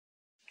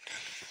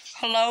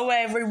Hello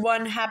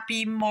everyone,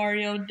 happy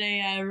Memorial Day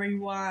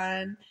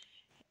everyone.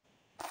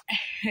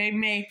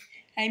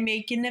 I'm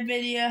making a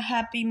video,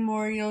 happy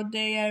Memorial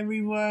Day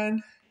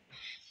everyone.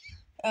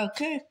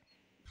 Okay.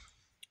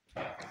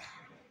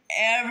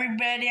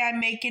 Everybody, I'm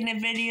making a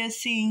video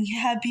saying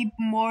happy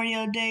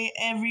Memorial Day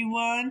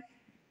everyone.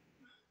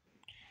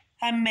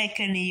 I'm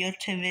making a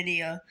YouTube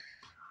video.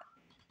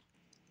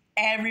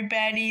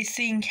 Everybody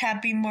sing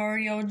happy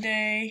Memorial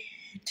Day.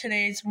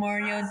 Today's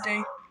Memorial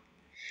Day.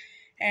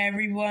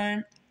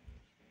 Everyone.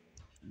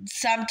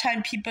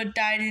 Sometimes people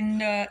died in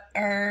the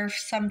earth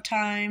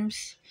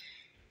sometimes.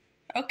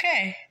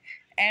 Okay,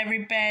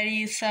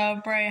 everybody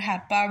celebrate,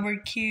 have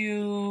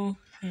barbecue,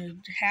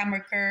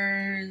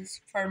 hamburgers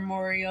for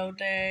Memorial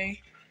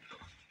Day.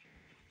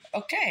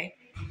 Okay,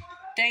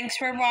 thanks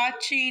for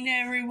watching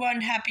everyone.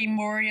 Happy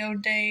Memorial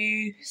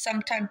Day.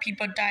 Sometimes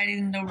people died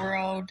in the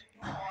world.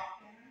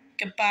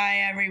 Goodbye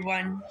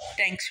everyone.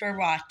 Thanks for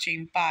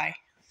watching. Bye.